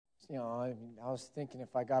I was thinking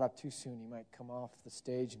if I got up too soon, he might come off the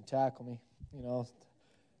stage and tackle me.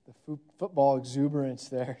 The football exuberance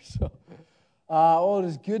there. So, it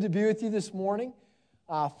is good to be with you this morning.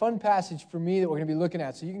 Fun passage for me that we're going to be looking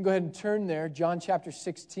at. So you can go ahead and turn there, John chapter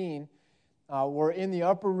 16. We're in the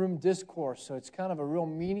upper room discourse, so it's kind of a real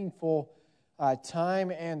meaningful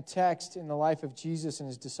time and text in the life of Jesus and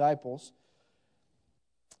his disciples.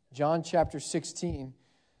 John chapter 16.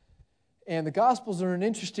 And the Gospels are an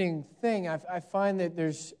interesting thing. I find that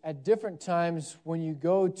there's, at different times when you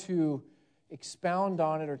go to expound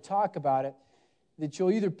on it or talk about it, that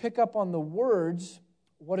you'll either pick up on the words,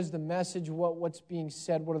 what is the message, what's being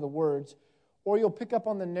said, what are the words, or you'll pick up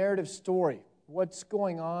on the narrative story, what's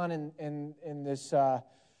going on in this, the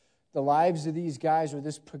lives of these guys, or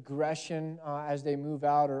this progression as they move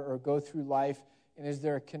out or go through life, and is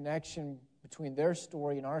there a connection between their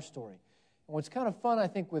story and our story? And what's kind of fun, I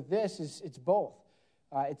think, with this is it's both.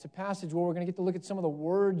 It's a passage where we're going to get to look at some of the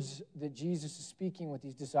words that Jesus is speaking with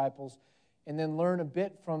these disciples and then learn a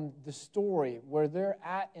bit from the story, where they're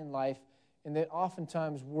at in life, and that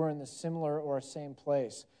oftentimes we're in the similar or same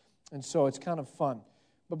place. And so it's kind of fun.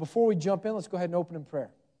 But before we jump in, let's go ahead and open in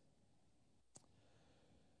prayer.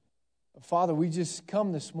 Father, we just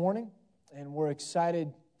come this morning, and we're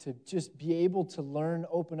excited to just be able to learn,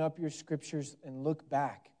 open up your scriptures, and look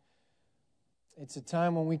back. It's a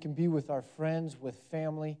time when we can be with our friends, with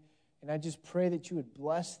family, and I just pray that you would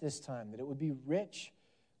bless this time, that it would be rich,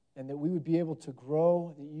 and that we would be able to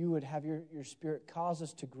grow, that you would have your Spirit cause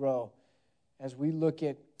us to grow as we look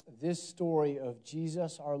at this story of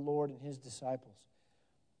Jesus, our Lord, and his disciples.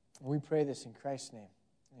 And we pray this in Christ's name.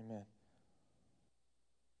 Amen.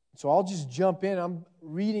 So I'll just jump in. I'm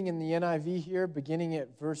reading in the NIV here, beginning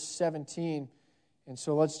at verse 17, and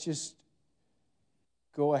so let's just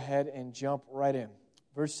go ahead and jump right in.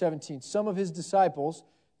 Verse 17, some of his disciples,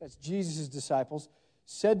 that's Jesus' disciples,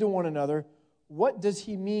 said to one another, "What does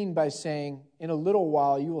he mean by saying, 'In a little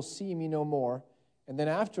while you will see me no more, and then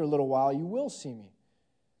after a little while you will see me'?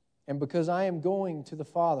 And because I am going to the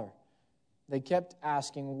Father." They kept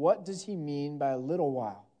asking, "What does he mean by a little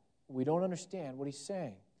while? We don't understand what he's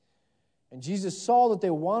saying." And Jesus saw that they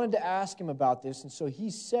wanted to ask him about this, and so he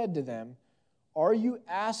said to them, "Are you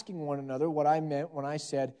asking one another what I meant when I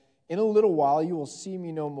said, 'In a little while you will see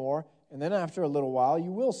me no more, and then after a little while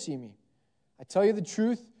you will see me'? I tell you the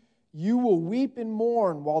truth, you will weep and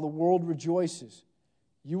mourn while the world rejoices.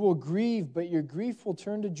 You will grieve, but your grief will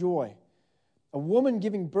turn to joy. A woman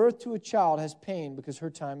giving birth to a child has pain because her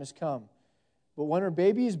time has come. But when her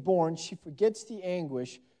baby is born, she forgets the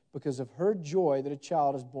anguish because of her joy that a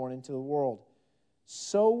child is born into the world.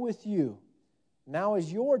 So with you, now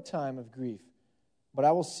is your time of grief. But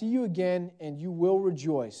I will see you again, and you will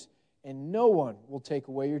rejoice, and no one will take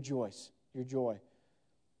away your joy.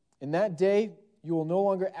 In that day, you will no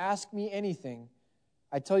longer ask me anything.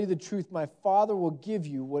 I tell you the truth, my Father will give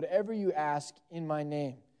you whatever you ask in my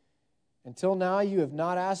name. Until now, you have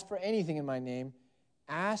not asked for anything in my name.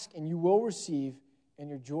 Ask, and you will receive, and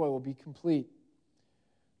your joy will be complete.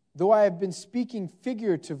 Though I have been speaking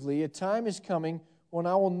figuratively, a time is coming when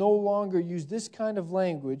I will no longer use this kind of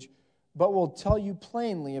language, but will tell you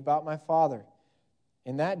plainly about my Father.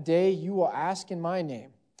 In that day you will ask in my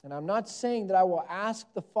name. And I'm not saying that I will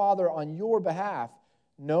ask the Father on your behalf.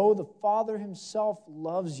 No, the Father himself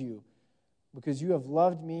loves you, because you have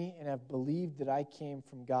loved me and have believed that I came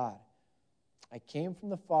from God. I came from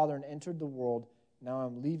the Father and entered the world. Now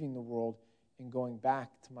I'm leaving the world and going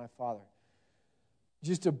back to my Father."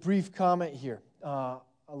 Just a brief comment here, a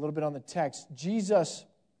little bit on the text. Jesus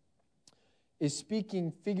is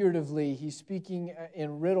speaking figuratively. He's speaking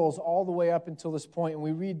in riddles all the way up until this point. And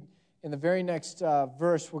we read in the very next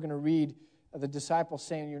verse, we're going to read the disciples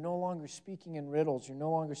saying, "You're no longer speaking in riddles. You're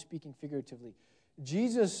no longer speaking figuratively."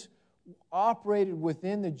 Jesus operated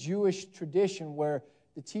within the Jewish tradition where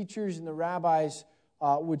the teachers and the rabbis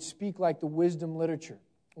would speak like the wisdom literature,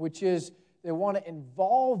 which is they want to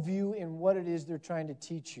involve you in what it is they're trying to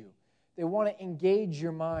teach you. They want to engage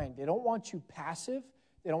your mind. They don't want you passive.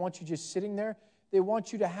 They don't want you just sitting there. They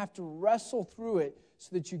want you to have to wrestle through it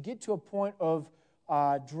so that you get to a point of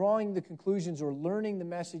drawing the conclusions or learning the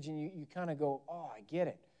message, and you kind of go, "Oh, I get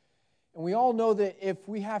it." And we all know that if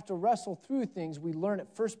we have to wrestle through things, we learn it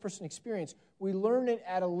first-person experience. We learn it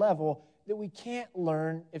at a level that we can't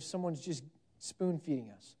learn if someone's just spoon-feeding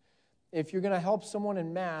us. If you're going to help someone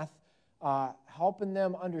in math, helping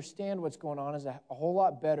them understand what's going on is a whole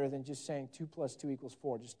lot better than just saying 2 + 2 =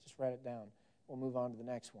 4. Just write it down. We'll move on to the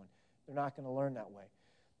next one. They're not going to learn that way.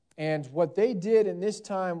 And what they did in this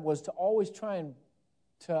time was to always try and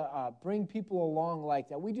to bring people along like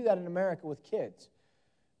that. We do that in America with kids.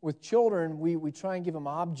 with children, we try and give them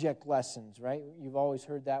object lessons, right? You've always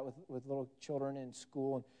heard that with little children in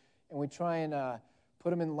school. And we try and put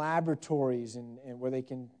them in laboratories and where they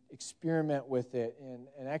can experiment with it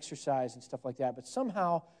and exercise and stuff like that. But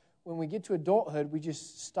somehow, when we get to adulthood, we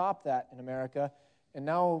just stop that in America. And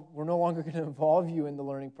now we're no longer going to involve you in the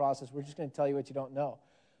learning process. We're just going to tell you what you don't know.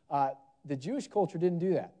 The Jewish culture didn't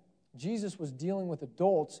do that. Jesus was dealing with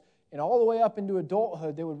adults, and all the way up into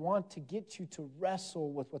adulthood, they would want to get you to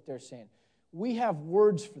wrestle with what they're saying. We have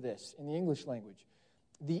words for this in the English language.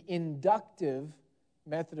 The inductive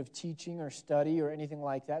method of teaching or study or anything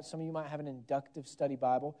like that, some of you might have an inductive study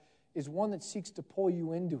Bible, is one that seeks to pull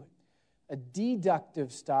you into it. A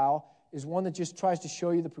deductive style is one that just tries to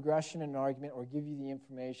show you the progression in an argument or give you the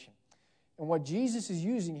information. And what Jesus is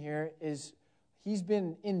using here is he's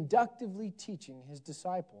been inductively teaching his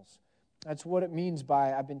disciples. That's what it means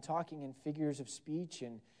by I've been talking in figures of speech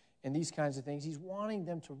and these kinds of things. He's wanting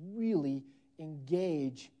them to really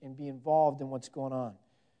engage and be involved in what's going on.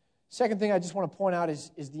 Second thing I just want to point out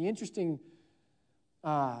is the interesting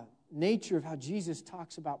nature of how Jesus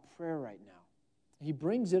talks about prayer right now. He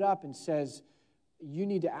brings it up and says, you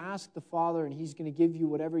need to ask the Father, and he's going to give you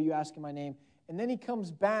whatever you ask in my name. And then he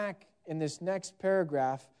comes back in this next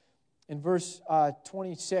paragraph in verse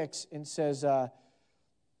 26 and says,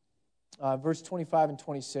 verse 25 and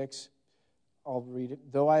 26, I'll read it.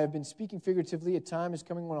 Though I have been speaking figuratively, a time is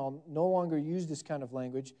coming when I'll no longer use this kind of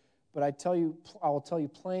language, but I will tell you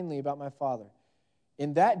plainly about my Father.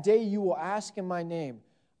 In that day you will ask in my name.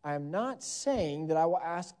 I am not saying that I will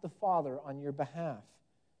ask the Father on your behalf.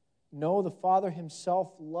 No, the Father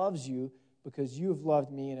himself loves you because you have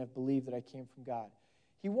loved me and have believed that I came from God.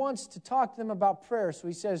 He wants to talk to them about prayer, so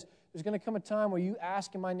he says there's going to come a time where you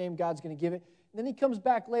ask in my name, God's going to give it. And then he comes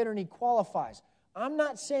back later and he qualifies. I'm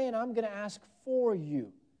not saying I'm going to ask for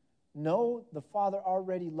you. No, the Father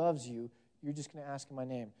already loves you. You're just going to ask in my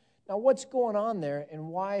name. Now, what's going on there, and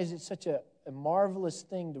why is it such a marvelous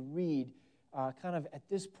thing to read kind of at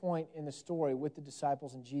this point in the story with the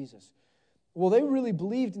disciples and Jesus? Well, they really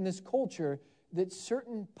believed in this culture that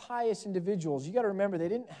certain pious individuals, you got to remember, they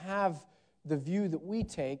didn't have the view that we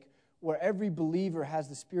take where every believer has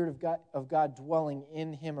the Spirit of God dwelling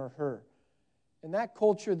in him or her. In that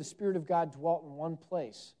culture, the Spirit of God dwelt in one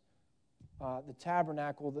place, the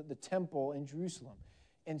tabernacle, the temple in Jerusalem.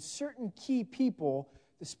 And certain key people,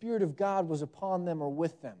 the Spirit of God was upon them or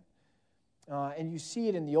with them. And you see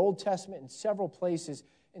it in the Old Testament in several places.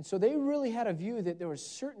 And so they really had a view that there were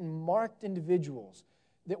certain marked individuals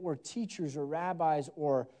that were teachers or rabbis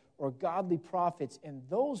or godly prophets, and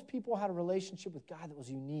those people had a relationship with God that was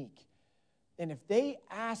unique. And if they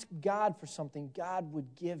asked God for something, God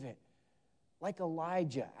would give it. Like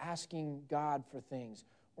Elijah asking God for things,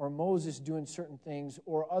 or Moses doing certain things,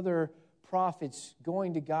 or other prophets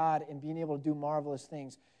going to God and being able to do marvelous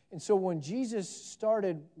things. And so when Jesus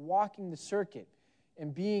started walking the circuit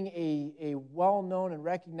and being a well-known and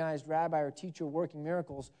recognized rabbi or teacher working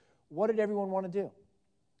miracles, what did everyone want to do?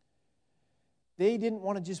 They didn't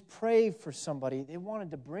want to just pray for somebody. They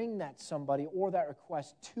wanted to bring that somebody or that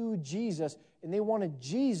request to Jesus, and they wanted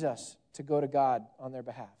Jesus to go to God on their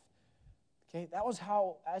behalf. Okay, that was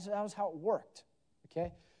how it worked.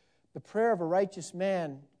 Okay, the prayer of a righteous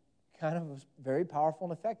man kind of was very powerful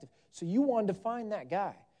and effective. So you wanted to find that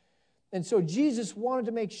guy. And so Jesus wanted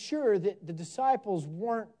to make sure that the disciples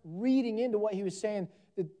weren't reading into what he was saying,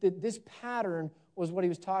 that this pattern was what he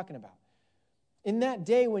was talking about. In that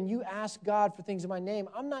day when you ask God for things in my name,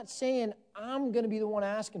 I'm not saying I'm going to be the one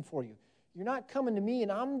asking for you. You're not coming to me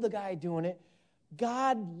and I'm the guy doing it.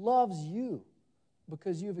 God loves you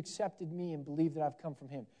because you have accepted me and believe that I've come from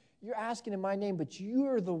him. You're asking in my name, but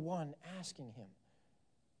you're the one asking him.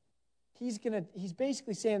 He's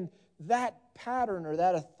basically saying that pattern or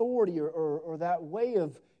that authority or that way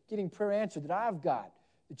of getting prayer answered that I've got,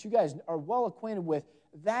 that you guys are well acquainted with,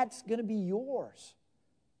 that's going to be yours.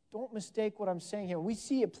 Don't mistake what I'm saying here. We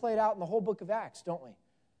see it played out in the whole book of Acts, don't we?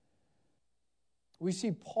 We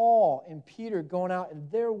see Paul and Peter going out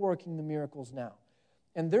and they're working the miracles now.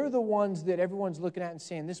 And they're the ones that everyone's looking at and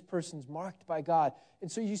saying, this person's marked by God.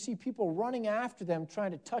 And so you see people running after them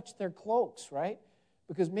trying to touch their cloaks, right?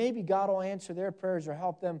 Because maybe God will answer their prayers or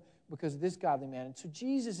help them because of this godly man. And so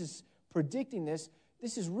Jesus is predicting this.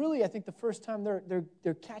 This is really, I think, the first time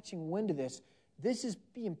they're catching wind of this. This is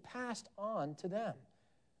being passed on to them.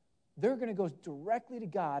 They're going to go directly to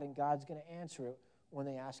God, and God's going to answer it when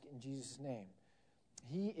they ask it in Jesus' name.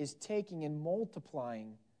 He is taking and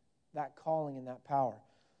multiplying that calling and that power.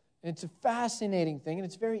 And it's a fascinating thing, and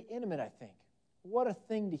it's very intimate, I think. What a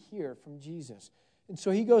thing to hear from Jesus. And so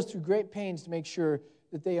he goes through great pains to make sure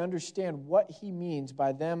that they understand what he means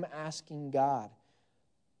by them asking God.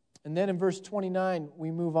 And then in verse 29,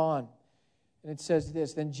 we move on. And it says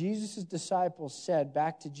this, "Then Jesus' disciples said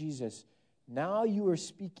back to Jesus, 'Now you are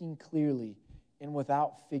speaking clearly and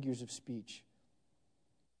without figures of speech.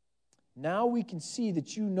 Now we can see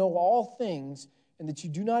that you know all things and that you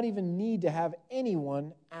do not even need to have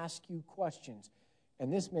anyone ask you questions.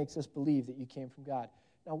 And this makes us believe that you came from God.'"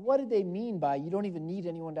 Now, what did they mean by you don't even need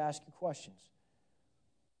anyone to ask you questions?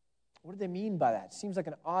 What do they mean by that? It seems like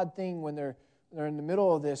an odd thing when they're in the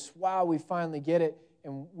middle of this, wow, we finally get it,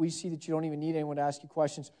 and we see that you don't even need anyone to ask you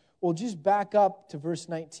questions. Well, just back up to verse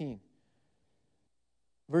 19.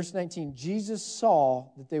 Verse 19, Jesus saw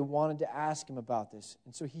that they wanted to ask him about this,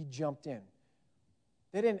 and so he jumped in.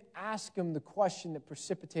 They didn't ask him the question that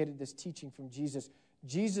precipitated this teaching from Jesus.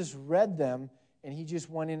 Jesus read them, and he just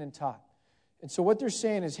went in and taught. And so what they're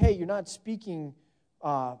saying is, hey, you're not speaking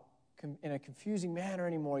in a confusing manner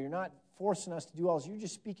anymore. You're not forcing us to do all this. You're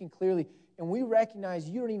just speaking clearly, and we recognize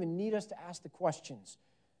you don't even need us to ask the questions.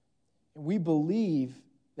 And we believe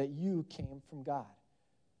that you came from God.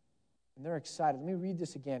 And they're excited. Let me read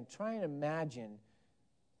this again. Try and imagine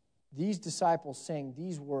these disciples saying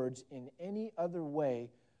these words in any other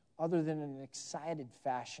way other than an excited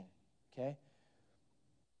fashion. Okay?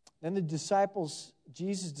 Then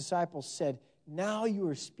Jesus' disciples said, "Now you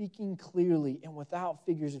are speaking clearly and without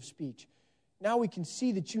figures of speech. Now we can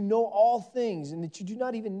see that you know all things and that you do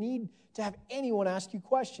not even need to have anyone ask you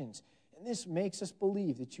questions. And this makes us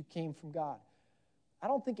believe that you came from God." I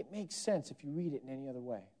don't think it makes sense if you read it in any other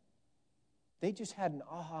way. They just had an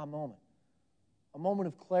aha moment, a moment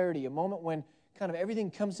of clarity, a moment when kind of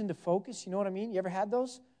everything comes into focus. You know what I mean? You ever had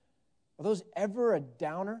those? Are those ever a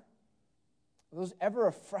downer? Are those ever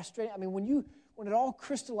a frustrating? I mean, when it all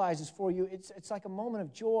crystallizes for you, it's like a moment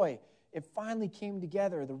of joy. It finally came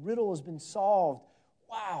together. The riddle has been solved.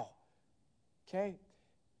 Wow. Okay?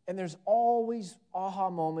 And there's always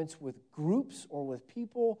aha moments with groups or with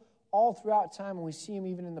people all throughout time, and we see them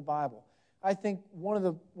even in the Bible. I think one of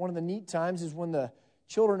the neat times is when the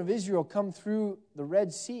children of Israel come through the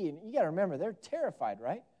Red Sea, and you got to remember, they're terrified,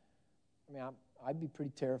 right? I mean, I'd be pretty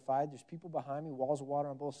terrified. There's people behind me, walls of water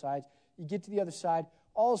on both sides. You get to the other side,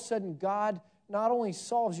 all of a sudden, God not only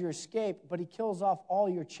solves your escape, but he kills off all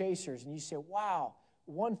your chasers. And you say, wow,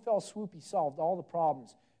 one fell swoop, he solved all the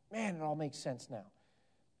problems. Man, it all makes sense now.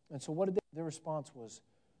 And so what did their response was,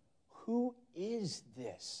 who is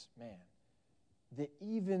this man that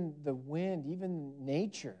even the wind, even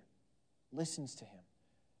nature listens to him?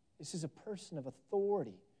 This is a person of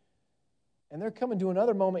authority. And they're coming to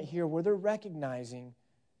another moment here where they're recognizing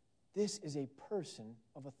this is a person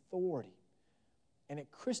of authority. And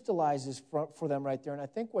it crystallizes for them right there. And I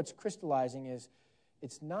think what's crystallizing is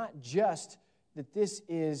it's not just that this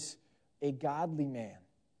is a godly man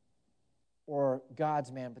or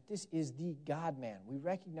God's man, but this is the God-man. We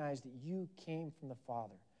recognize that you came from the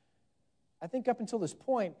Father. I think up until this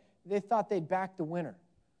point, they thought they'd back the winner.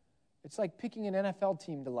 It's like picking an NFL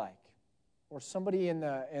team to like, or somebody in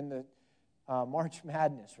the March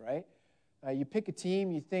Madness, right? You pick a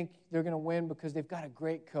team, you think they're going to win because they've got a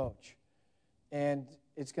great coach, and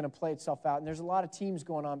it's going to play itself out. And there's a lot of teams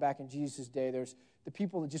going on back in Jesus' day. There's the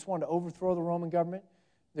people that just wanted to overthrow the Roman government.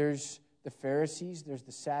 There's the Pharisees. There's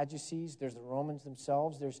the Sadducees. There's the Romans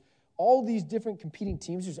themselves. There's all these different competing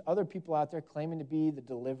teams. There's other people out there claiming to be the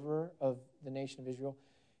deliverer of the nation of Israel.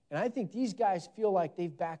 And I think these guys feel like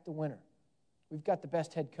they've backed the winner. We've got the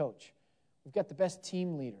best head coach. We've got the best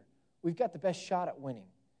team leader. We've got the best shot at winning.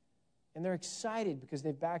 And they're excited because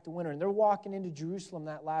they've backed the winner. And they're walking into Jerusalem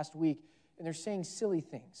that last week, and they're saying silly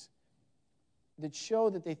things that show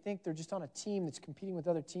that they think they're just on a team that's competing with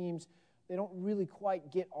other teams. They don't really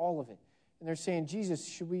quite get all of it. And they're saying, Jesus,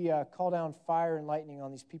 should we call down fire and lightning on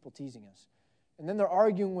these people teasing us? And then they're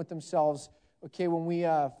arguing with themselves, okay, when we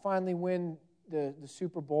finally win the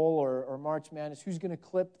Super Bowl or March Madness, who's going to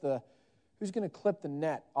clip the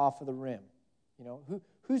net off of the rim? You know,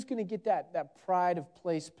 who's going to get that pride of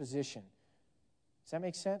place position? Does that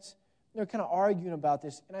make sense? They're kind of arguing about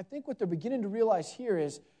this. And I think what they're beginning to realize here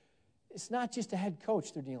is it's not just a head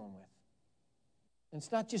coach they're dealing with. And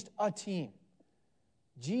it's not just a team.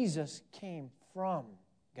 Jesus came from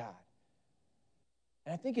God.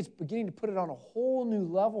 And I think it's beginning to put it on a whole new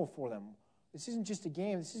level for them. This isn't just a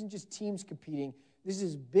game. This isn't just teams competing. This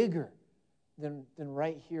is bigger than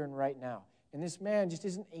right here and right now. And this man just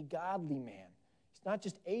isn't a godly man. He's not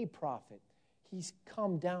just a prophet. He's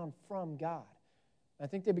come down from God. I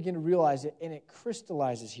think they begin to realize it, and it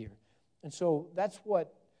crystallizes here. And so that's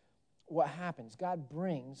what happens. God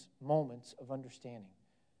brings moments of understanding.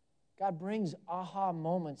 God brings aha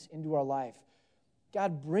moments into our life.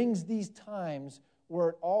 God brings these times where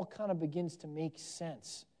it all kind of begins to make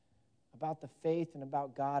sense about the faith and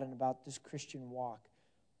about God and about this Christian walk.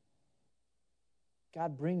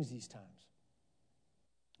 God brings these times.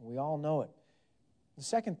 We all know it. The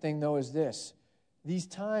second thing, though, is this. These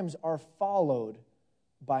times are followed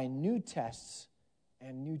by new tests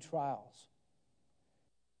and new trials.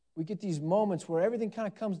 We get these moments where everything kind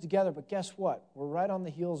of comes together, but guess what? We're right on the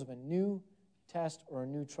heels of a new test or a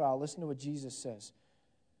new trial. Listen to what Jesus says.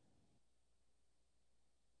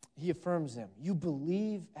 He affirms them. You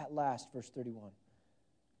believe at last, verse 31.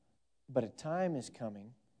 But a time is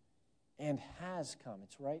coming and has come.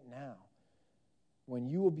 It's right now. When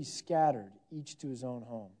you will be scattered, each to his own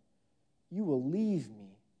home. You will leave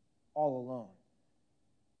me all alone.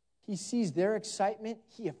 He sees their excitement.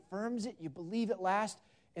 He affirms it. You believe at last.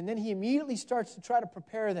 And then he immediately starts to try to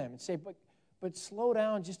prepare them and say, but slow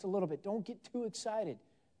down just a little bit. Don't get too excited.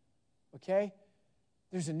 Okay?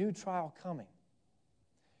 There's a new trial coming.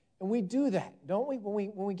 And we do that, don't we?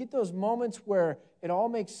 When we get those moments where it all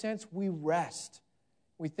makes sense, we rest.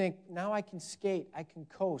 We think, now I can skate, I can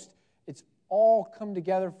coast. It's all come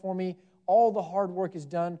together for me. All the hard work is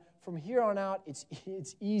done. From here on out,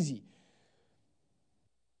 it's easy.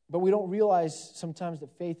 But we don't realize sometimes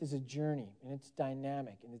that faith is a journey, and it's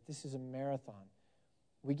dynamic, and that this is a marathon.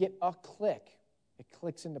 We get a click. It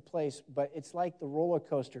clicks into place, but it's like the roller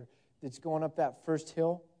coaster that's going up that first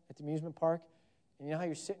hill at the amusement park. And you know how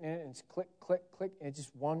you're sitting in it, and it's click, click, click, and it's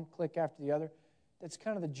just one click after the other? That's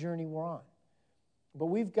kind of the journey we're on. But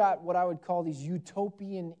we've got what I would call these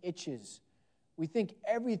utopian itches. We think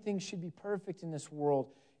everything should be perfect in this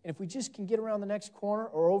world. And if we just can get around the next corner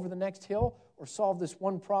or over the next hill or solve this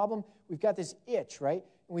one problem, we've got this itch, right?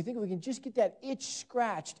 And we think if we can just get that itch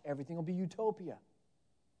scratched, everything will be utopia.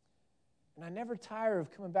 And I never tire of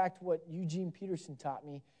coming back to what Eugene Peterson taught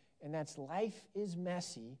me, and that's life is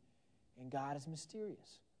messy and God is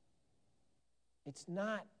mysterious. It's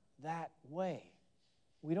not that way.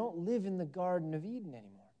 We don't live in the Garden of Eden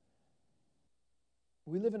anymore.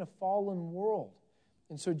 We live in a fallen world.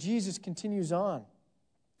 And so Jesus continues on.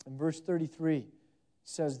 In verse 33,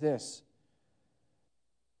 says this,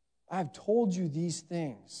 I've told you these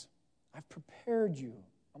things. I've prepared you.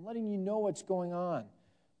 I'm letting you know what's going on.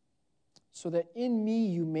 So that in me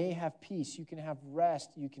you may have peace. You can have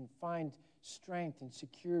rest. You can find strength and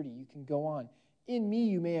security. You can go on. In me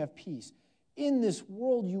you may have peace. In this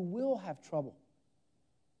world you will have trouble.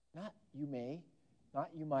 Not you may, not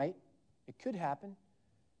you might. It could happen.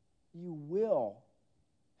 You will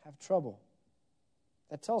have trouble.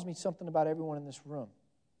 That tells me something about everyone in this room.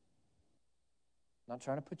 I'm not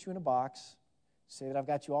trying to put you in a box, say that I've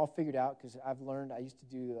got you all figured out, because I've learned, I used to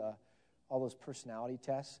do all those personality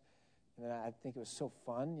tests, and then I think it was so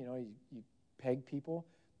fun. You know, you peg people,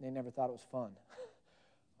 and they never thought it was fun,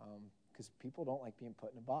 because people don't like being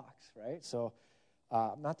put in a box, right? So,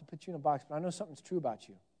 not to put you in a box, but I know something's true about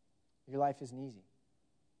you. Your life isn't easy.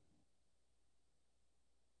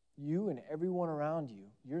 You and everyone around you,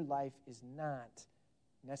 your life is not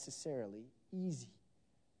necessarily easy.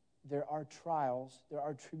 There are trials, there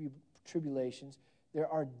are tribulations, there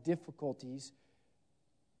are difficulties.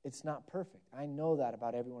 It's not perfect. I know that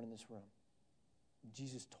about everyone in this room.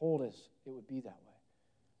 Jesus told us it would be that way.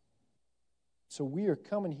 So we are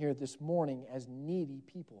coming here this morning as needy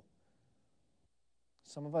people.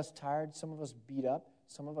 Some of us tired, some of us beat up,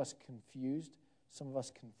 some of us confused, some of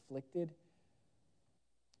us conflicted,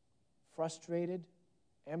 frustrated,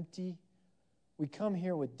 empty. We come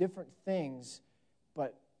here with different things,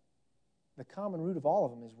 but the common root of all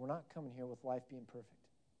of them is we're not coming here with life being perfect.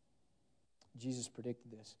 Jesus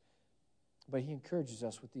predicted this. But he encourages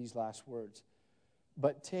us with these last words.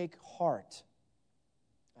 But take heart.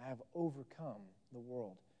 I have overcome the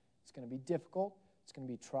world. It's going to be difficult. It's going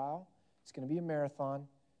to be a trial. It's going to be a marathon.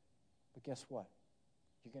 But guess what?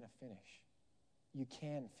 You're going to finish. You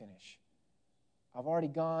can finish. I've already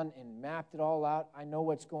gone and mapped it all out. I know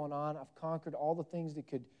what's going on. I've conquered all the things that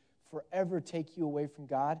could forever take you away from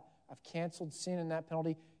God. I've canceled sin and that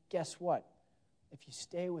penalty. Guess what? If you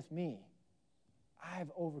stay with me,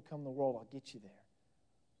 I've overcome the world. I'll get you there.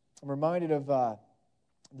 I'm reminded of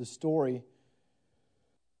the story.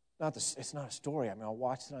 It's not a story. I mean, I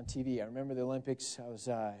watched it on TV. I remember the Olympics. I was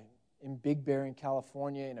in Big Bear in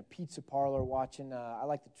California in a pizza parlor watching. I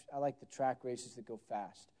like the track races that go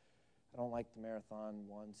fast. I don't like the marathon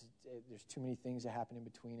ones. There's too many things that happen in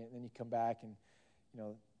between it, and then you come back and,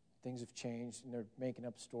 things have changed, and they're making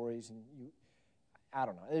up stories, and I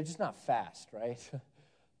don't know. They're just not fast, right?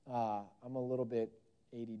 I'm a little bit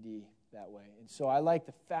ADD that way. And so I like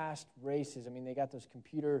the fast races. I mean, they got those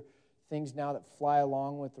computer things now that fly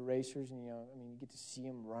along with the racers, and you get to see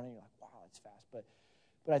them running. You're like, wow, that's fast.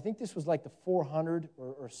 But I think this was like the 400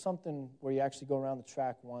 or something where you actually go around the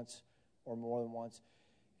track once or more than once,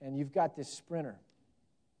 and you've got this sprinter.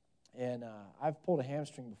 And I've pulled a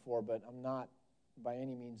hamstring before, but I'm not by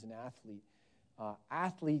any means an athlete.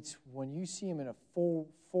 Athletes, when you see them in a full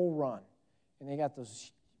run, and they got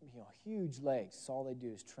those huge legs, that's all they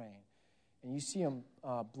do is train, and you see them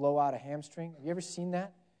blow out a hamstring. Have you ever seen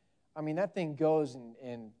that? I mean, that thing goes,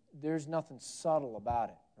 and there's nothing subtle about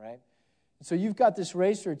it, right? And so you've got this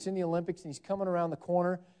racer, it's in the Olympics, and he's coming around the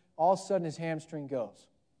corner. All of a sudden, his hamstring goes.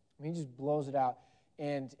 I mean, he just blows it out.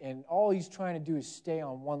 And all he's trying to do is stay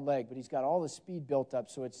on one leg, but he's got all the speed built up,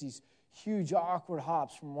 so it's these huge, awkward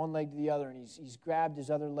hops from one leg to the other, and he's grabbed his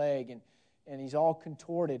other leg, and he's all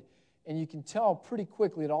contorted. And you can tell pretty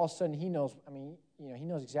quickly that all of a sudden he knows, he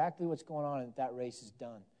knows exactly what's going on, and that race is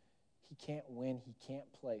done. He can't win. He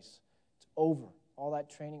can't place. It's over. All that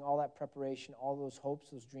training, all that preparation, all those hopes,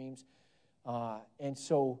 those dreams. And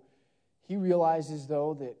so he realizes,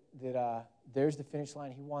 though, that there's the finish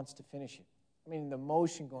line. He wants to finish it. I mean, the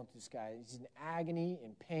emotion going through this guy. He's in agony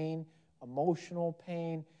and pain, emotional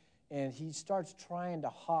pain, and he starts trying to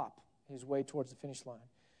hop his way towards the finish line.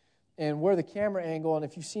 And where the camera angle, and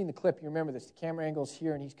if you've seen the clip, you remember this, the camera angle's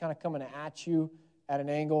here, and he's kind of coming at you at an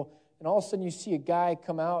angle, and all of a sudden you see a guy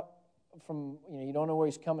come out from, you don't know where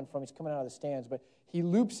he's coming from. He's coming out of the stands, but he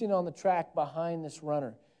loops in on the track behind this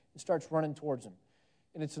runner and starts running towards him.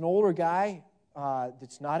 And it's an older guy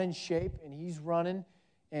that's not in shape, and he's running,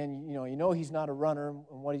 and you know he's not a runner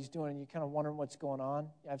and what he's doing, and you're kind of wondering what's going on.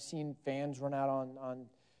 I've seen fans run out on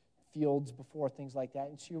fields before, things like that,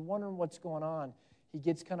 and so you're wondering what's going on. He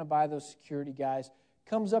gets kind of by those security guys,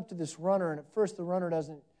 comes up to this runner, and at first the runner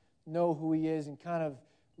doesn't know who he is and kind of,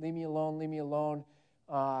 leave me alone,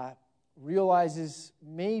 realizes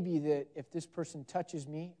maybe that if this person touches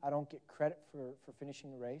me, I don't get credit for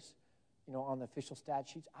finishing the race, on the official stat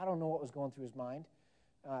sheets. I don't know what was going through his mind.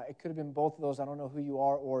 It could have been both of those. I don't know who you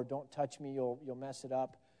are, or don't touch me, you'll mess it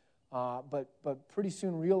up. But pretty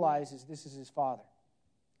soon realizes this is his father.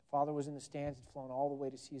 Father was in the stands, had flown all the way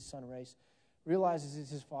to see his son race. Realizes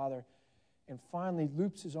it's his father, and finally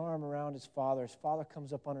loops his arm around his father. His father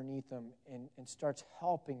comes up underneath him and starts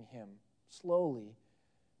helping him slowly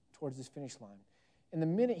towards this finish line. And the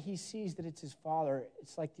minute he sees that it's his father,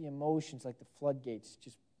 it's like the emotions, like the floodgates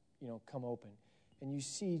just, come open. And you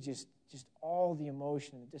see just all the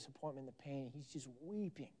emotion and the disappointment and the pain. He's just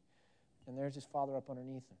weeping. And there's his father up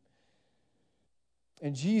underneath him.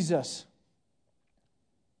 And Jesus,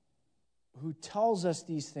 who tells us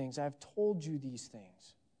these things, I've told you these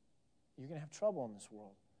things. You're going to have trouble in this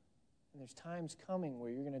world. And there's times coming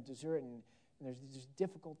where you're going to desert, and there's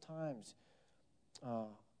difficult times.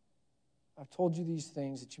 I've told you these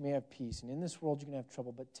things that you may have peace. And in this world you're going to have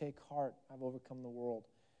trouble, but take heart. I've overcome the world.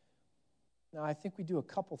 Now, I think we do a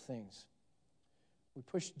couple things. We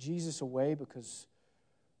push Jesus away because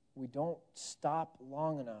we don't stop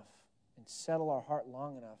long enough and settle our heart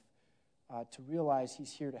long enough to realize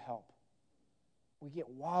he's here to help. We get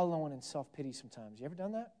wallowing in self-pity sometimes. You ever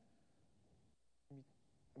done that?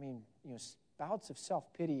 Bouts of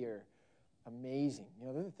self-pity are amazing.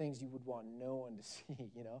 They're the things you would want no one to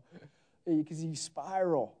see, because you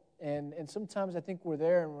spiral. And sometimes I think we're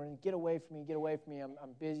there and we're going to get away from me,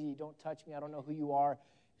 I'm busy, don't touch me, I don't know who you are.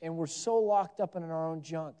 And we're so locked up in our own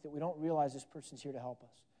junk that we don't realize this person's here to help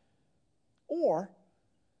us. Or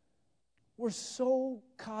we're so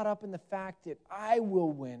caught up in the fact that I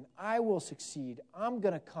will win, I will succeed, I'm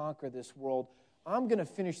going to conquer this world, I'm going to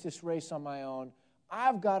finish this race on my own,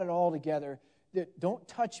 I've got it all together, that don't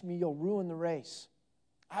touch me, you'll ruin the race.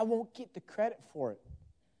 I won't get the credit for it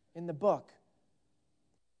in the book.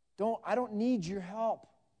 I don't need your help.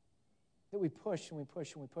 That we push and we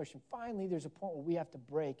push and we push. And finally, there's a point where we have to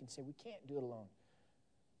break and say, we can't do it alone.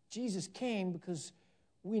 Jesus came because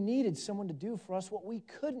we needed someone to do for us what we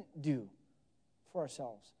couldn't do for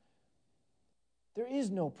ourselves. There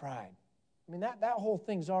is no pride. That whole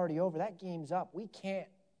thing's already over. That game's up. We can't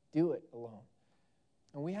do it alone.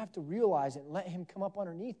 And we have to realize it and let him come up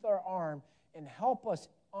underneath our arm and help us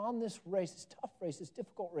on this race, this tough race, this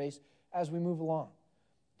difficult race, as we move along.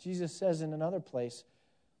 Jesus says in another place,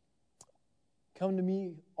 come to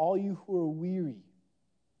me, all you who are weary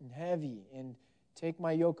and heavy, and take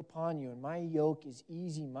my yoke upon you. And my yoke is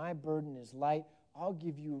easy, my burden is light. I'll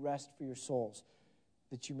give you rest for your souls,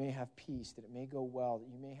 that you may have peace, that it may go well, that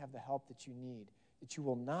you may have the help that you need, that you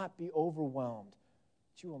will not be overwhelmed,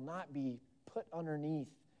 that you will not be put underneath.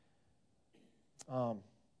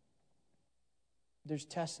 There's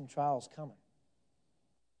tests and trials coming.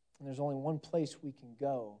 And there's only one place we can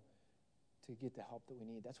go to get the help that we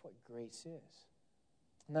need. That's what grace is.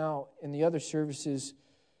 Now, in the other services,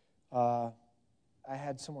 I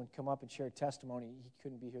had someone come up and share a testimony. He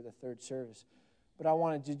couldn't be here the third service. But I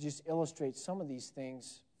wanted to just illustrate some of these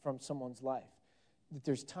things from someone's life. That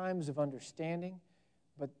there's times of understanding,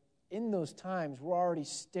 but in those times, we're already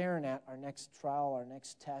staring at our next trial, our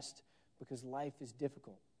next test, because life is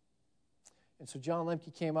difficult. And so John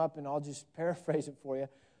Lemke came up, and I'll just paraphrase it for you.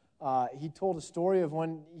 He told a story of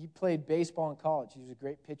when he played baseball in college. He was a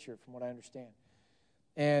great pitcher, from what I understand.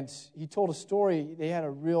 And he told a story. They had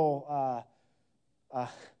a real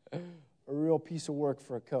piece of work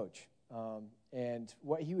for a coach. And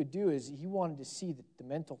what he would do is he wanted to see the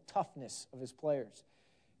mental toughness of his players.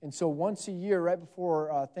 And so once a year, right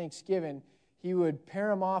before Thanksgiving, he would pair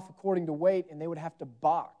them off according to weight, and they would have to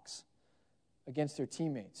box against their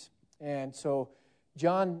teammates. And so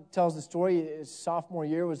John tells the story. His sophomore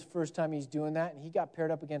year was the first time he's doing that, and he got paired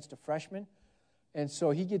up against a freshman. And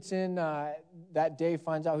so he gets in that day,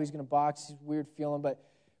 finds out who he's going to box. He's weird feeling,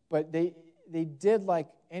 but they did like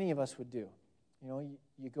any of us would do. You know,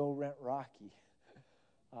 you go rent Rocky.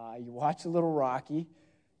 You watch a little Rocky.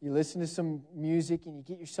 You listen to some music, and you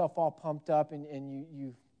get yourself all pumped up, and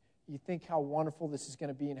you think how wonderful this is going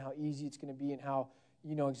to be and how easy it's going to be and how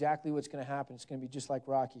you know exactly what's going to happen. It's going to be just like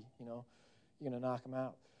Rocky, you know. You're going to knock him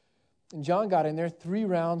out. And John got in there, 3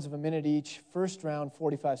 rounds of a minute each. First round,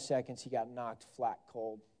 45 seconds, he got knocked flat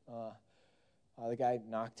cold. The guy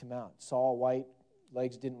knocked him out. Saw white,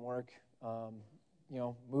 legs didn't work.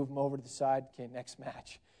 Move him over to the side. Okay, next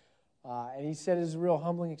match. And he said it was a real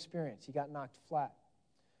humbling experience. He got knocked flat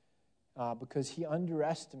because he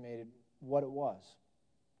underestimated what it was.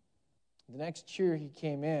 The next year he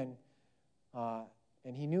came in,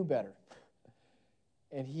 and he knew better.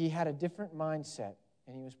 And he had a different mindset,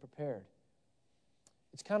 and he was prepared.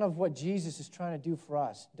 It's kind of what Jesus is trying to do for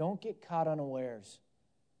us. Don't get caught unawares.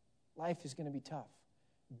 Life is going to be tough.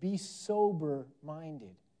 Be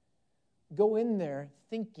sober-minded. Go in there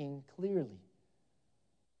thinking clearly.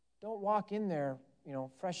 Don't walk in there,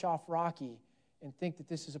 fresh off Rocky and think that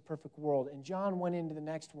this is a perfect world. And John went into the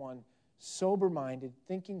next one sober-minded,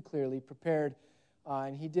 thinking clearly, prepared,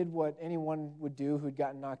 and he did what anyone would do who'd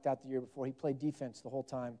gotten knocked out the year before. He played defense the whole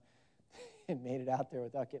time and made it out there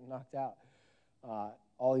without getting knocked out.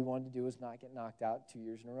 All he wanted to do was not get knocked out 2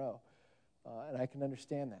 years in a row. And I can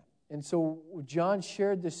understand that. And so John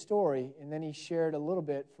shared this story, and then he shared a little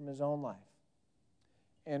bit from his own life.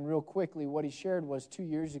 And real quickly, what he shared was 2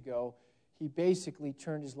 years ago, he basically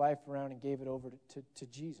turned his life around and gave it over to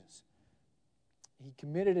Jesus. He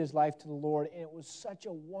committed his life to the Lord, and it was such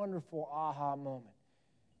a wonderful aha moment.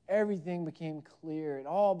 Everything became clear. It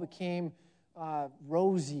all became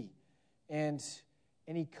rosy. And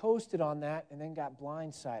he coasted on that and then got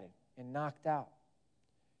blindsided and knocked out.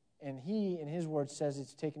 And he, in his words, says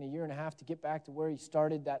it's taken 1.5 years to get back to where he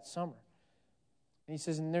started that summer. And he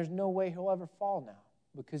says, and there's no way he'll ever fall now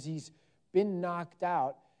because he's been knocked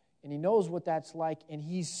out and he knows what that's like, and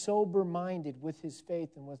he's sober-minded with his faith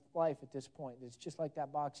and with life at this point. It's just like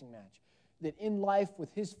that boxing match. That in life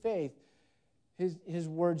with his faith, his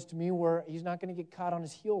words to me were, he's not going to get caught on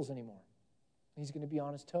his heels anymore. He's going to be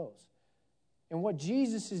on his toes. And what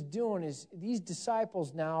Jesus is doing is these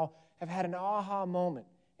disciples now have had an aha moment,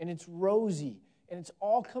 and it's rosy, and it's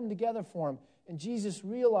all come together for them. And Jesus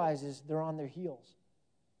realizes they're on their heels.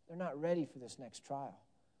 They're not ready for this next trial.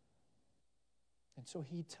 And so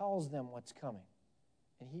he tells them what's coming.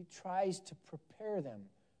 And he tries to prepare them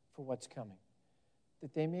for what's coming.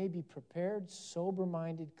 That they may be prepared,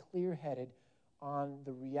 sober-minded, clear-headed on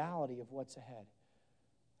the reality of what's ahead.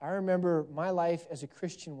 I remember my life as a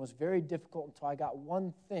Christian was very difficult until I got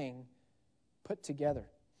one thing put together.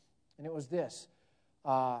 And it was this.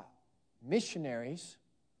 Missionaries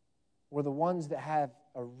were the ones that have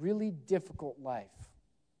a really difficult life.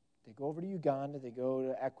 They go over to Uganda, they go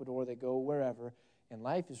to Ecuador, they go wherever, and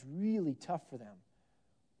life is really tough for them.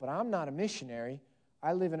 But I'm not a missionary.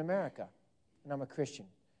 I live in America, and I'm a Christian.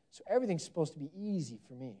 So everything's supposed to be easy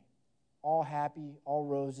for me. All happy, all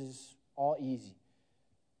roses, all easy.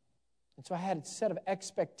 And so I had a set of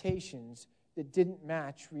expectations that didn't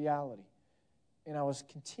match reality. And I was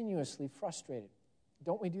continuously frustrated.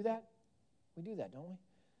 Don't we do that? We do that, don't we?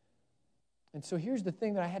 And so here's the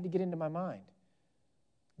thing that I had to get into my mind.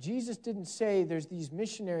 Jesus didn't say there's these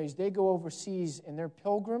missionaries, they go overseas and they're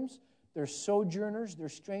pilgrims, they're sojourners, they're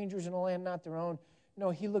strangers in a land not their own. No,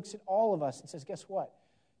 he looks at all of us and says, guess what?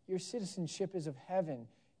 Your citizenship is of heaven.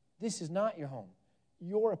 This is not your home.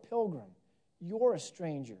 You're a pilgrim. You're a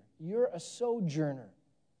stranger. You're a sojourner.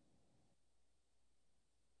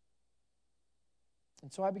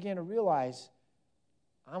 And so I began to realize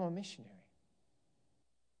I'm a missionary.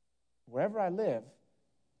 wherever I live,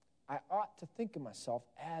 I ought to think of myself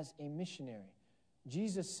as a missionary.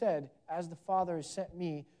 Jesus said, as the Father has sent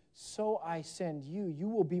me, so I send you. You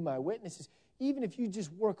will be my witnesses. Even if you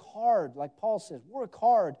just work hard, like Paul says, work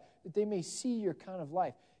hard that they may see your kind of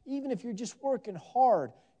life. Even if you're just working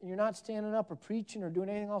hard and you're not standing up or preaching or doing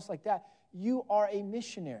anything else like that, you are a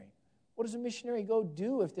missionary. What does a missionary go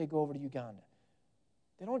do if they go over to Uganda?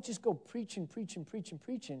 They don't just go preaching.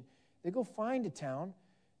 They go find a town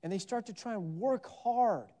and they start to try and work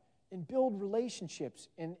hard and build relationships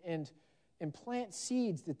and plant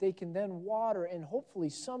seeds that they can then water and hopefully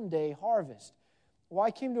someday harvest. Well,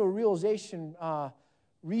 I came to a realization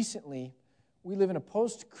recently. We live in a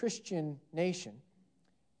post-Christian nation,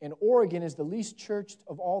 and Oregon is the least churched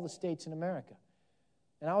of all the states in America.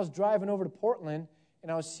 And I was driving over to Portland,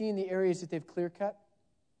 and I was seeing the areas that they've clear-cut.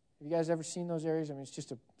 Have you guys ever seen those areas? I mean, it's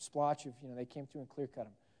just a splotch of, they came through and clear-cut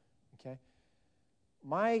them. Okay?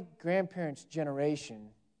 My grandparents' generation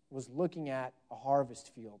was looking at a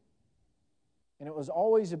harvest field. And it was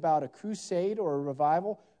always about a crusade or a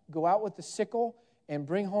revival. Go out with the sickle and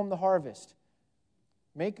bring home the harvest.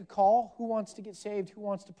 Make a call. Who wants to get saved? Who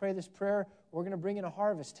wants to pray this prayer? We're going to bring in a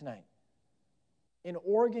harvest tonight. In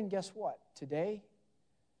Oregon, guess what? Today,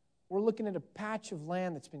 we're looking at a patch of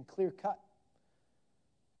land that's been clear-cut.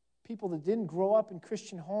 People that didn't grow up in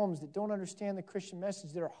Christian homes, that don't understand the Christian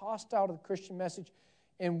message, that are hostile to the Christian message,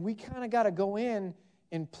 and we kind of got to go in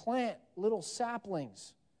and plant little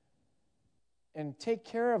saplings and take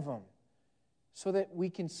care of them so that we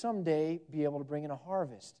can someday be able to bring in a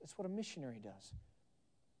harvest. That's what a missionary does.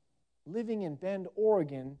 Living in Bend,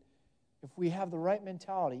 Oregon, if we have the right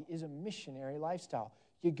mentality, is a missionary lifestyle.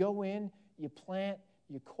 You go in, you plant,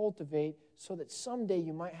 you cultivate, so that someday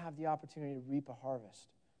you might have the opportunity to reap a harvest.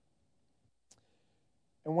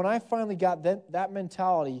 And when I finally got that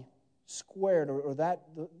mentality squared, or that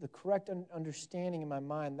the correct understanding in my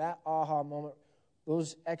mind, that aha moment,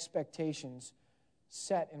 those expectations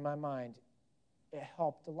set in my mind, it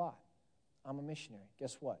helped a lot. I'm a missionary.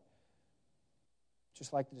 Guess what?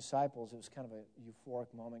 Just like the disciples, it was kind of a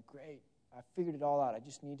euphoric moment. Great. I figured it all out. I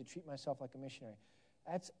just need to treat myself like a missionary.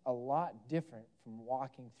 That's a lot different from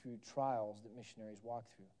walking through trials that missionaries walk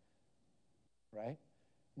through. Right?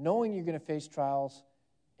 Knowing you're going to face trials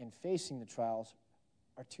and facing the trials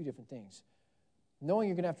are two different things. Knowing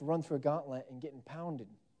you're going to have to run through a gauntlet and getting pounded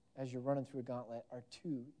as you're running through a gauntlet are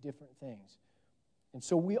two different things. And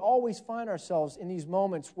so we always find ourselves in these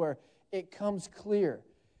moments where it comes clear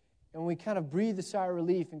and we kind of breathe a sigh of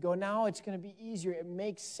relief and go, now it's going to be easier. It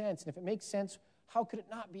makes sense. And if it makes sense, how could it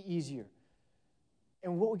not be easier?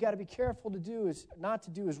 And what we got to be careful to do is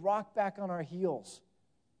rock back on our heels.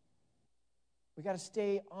 We got to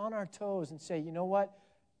stay on our toes and say, you know what?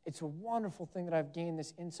 It's a wonderful thing that I've gained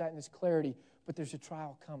this insight and this clarity, but there's a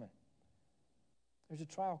trial coming. There's a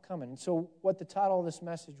trial coming. And so what the title of this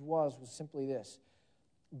message was simply this: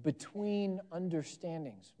 Between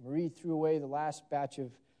Understandings. Marie threw away the last batch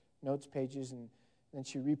of notes pages, and then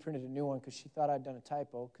she reprinted a new one because she thought I'd done a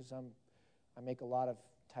typo, because I make a lot of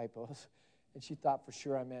typos, and she thought for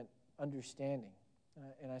sure I meant understanding.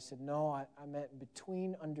 And I said, no, I meant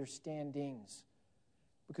between understandings,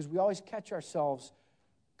 because we always catch ourselves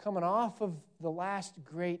coming off of the last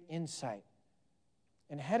great insight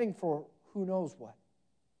and heading for who knows what.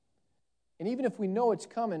 And even if we know it's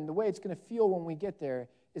coming, the way it's going to feel when we get there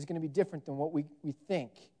is going to be different than what we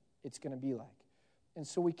think it's going to be like. And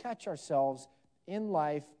so we catch ourselves in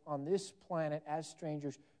life on this planet as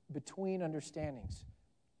strangers between understandings.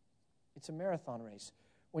 It's a marathon race.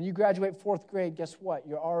 When you graduate 4th grade, guess what?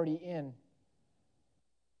 You're already in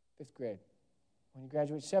 5th grade. When you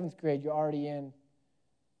graduate 7th grade, you're already in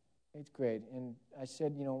 8th grade. And I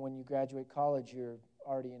said, when you graduate college, you're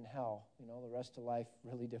already in hell. The rest of life,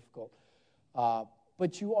 really difficult.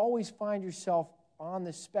 But you always find yourself on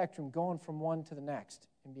this spectrum going from one to the next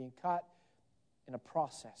and being caught in a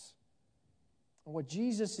process. And what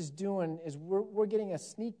Jesus is doing is we're getting a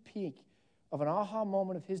sneak peek of an aha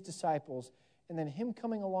moment of his disciples, and then him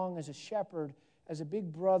coming along as a shepherd, as a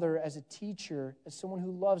big brother, as a teacher, as someone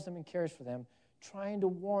who loves them and cares for them, trying to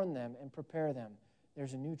warn them and prepare them.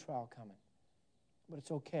 There's a new trial coming. But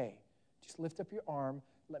it's okay. Just lift up your arm.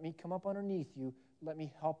 Let me come up underneath you. Let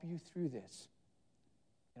me help you through this.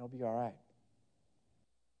 And it'll be all right.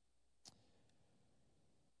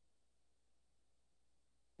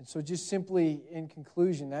 And so just simply in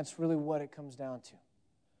conclusion, that's really what it comes down to.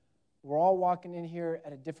 We're all walking in here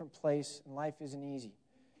at a different place, and life isn't easy.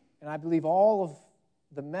 And I believe all of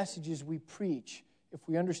the messages we preach, if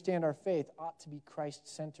we understand our faith, ought to be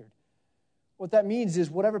Christ-centered. What that means is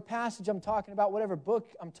whatever passage I'm talking about, whatever book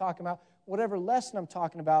I'm talking about, whatever lesson I'm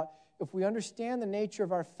talking about, if we understand the nature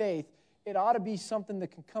of our faith, it ought to be something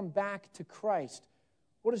that can come back to Christ.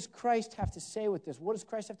 What does Christ have to say with this? What does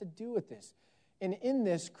Christ have to do with this? And in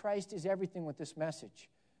this, Christ is everything with this message.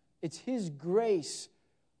 It's His grace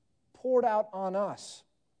poured out on us.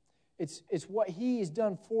 It's what He has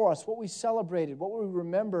done for us, what we celebrated, what we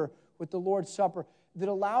remember with the Lord's Supper that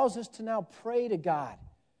allows us to now pray to God.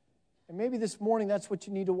 And maybe this morning that's what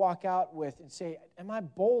you need to walk out with and say, am I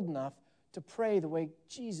bold enough to pray the way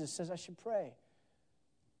Jesus says I should pray?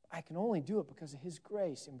 I can only do it because of His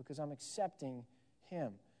grace and because I'm accepting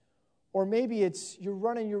Him. Or maybe it's you're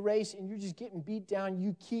running your race and you're just getting beat down.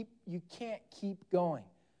 You can't keep going.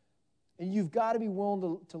 And you've got to be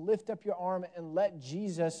willing to lift up your arm and let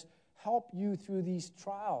Jesus help you through these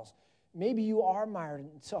trials. Maybe you are mired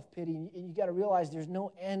in self-pity and you got to realize there's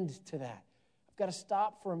no end to that. I've got to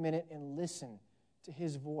stop for a minute and listen to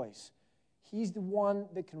His voice. He's the one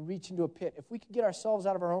that can reach into a pit. If we could get ourselves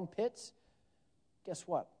out of our own pits, guess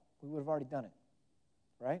what? We would have already done it,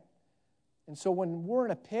 right? And so when we're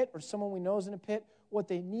in a pit or someone we know is in a pit, what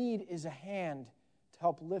they need is a hand to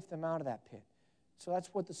help lift them out of that pit. So that's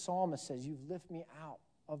what the psalmist says. You've lifted me out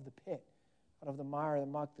of the pit, out of the mire, the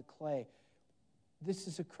muck, the clay. This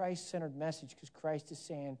is a Christ-centered message because Christ is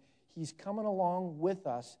saying He's coming along with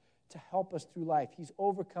us to help us through life. He's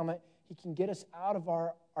overcome it. He can get us out of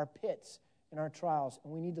our pits and our trials,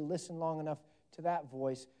 and we need to listen long enough to that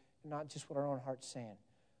voice and not just what our own heart's saying.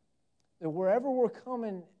 That wherever we're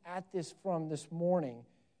coming at this from this morning,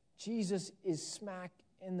 Jesus is smack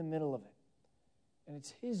in the middle of it. And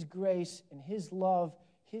it's His grace and His love,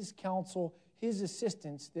 His counsel, His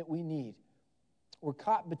assistance that we need. We're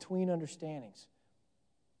caught between understandings.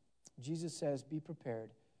 Jesus says, be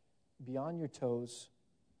prepared, be on your toes,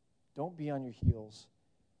 don't be on your heels,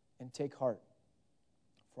 and take heart,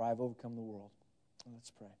 for I have overcome the world.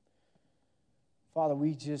 Let's pray. Father,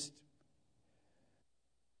 we just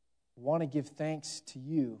want to give thanks to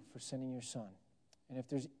You for sending Your Son. And if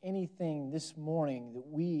there's anything this morning that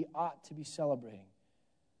we ought to be celebrating,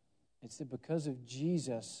 it's that because of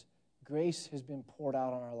Jesus, grace has been poured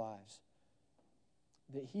out on our lives.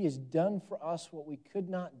 That He has done for us what we could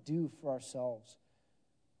not do for ourselves.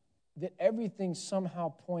 That everything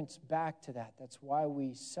somehow points back to that. That's why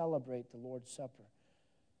we celebrate the Lord's Supper.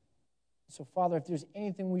 So, Father, if there's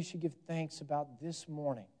anything we should give thanks about this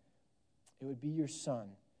morning, it would be Your Son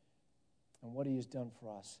and what He has done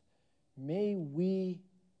for us. May we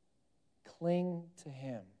cling to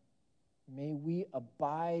Him. May we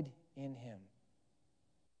abide in Him.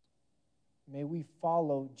 May we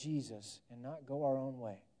follow Jesus and not go our own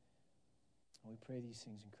way. And we pray these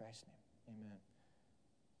things in Christ's name. Amen.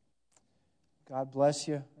 God bless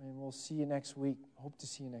you, and we'll see you next week. Hope to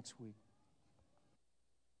see you next week.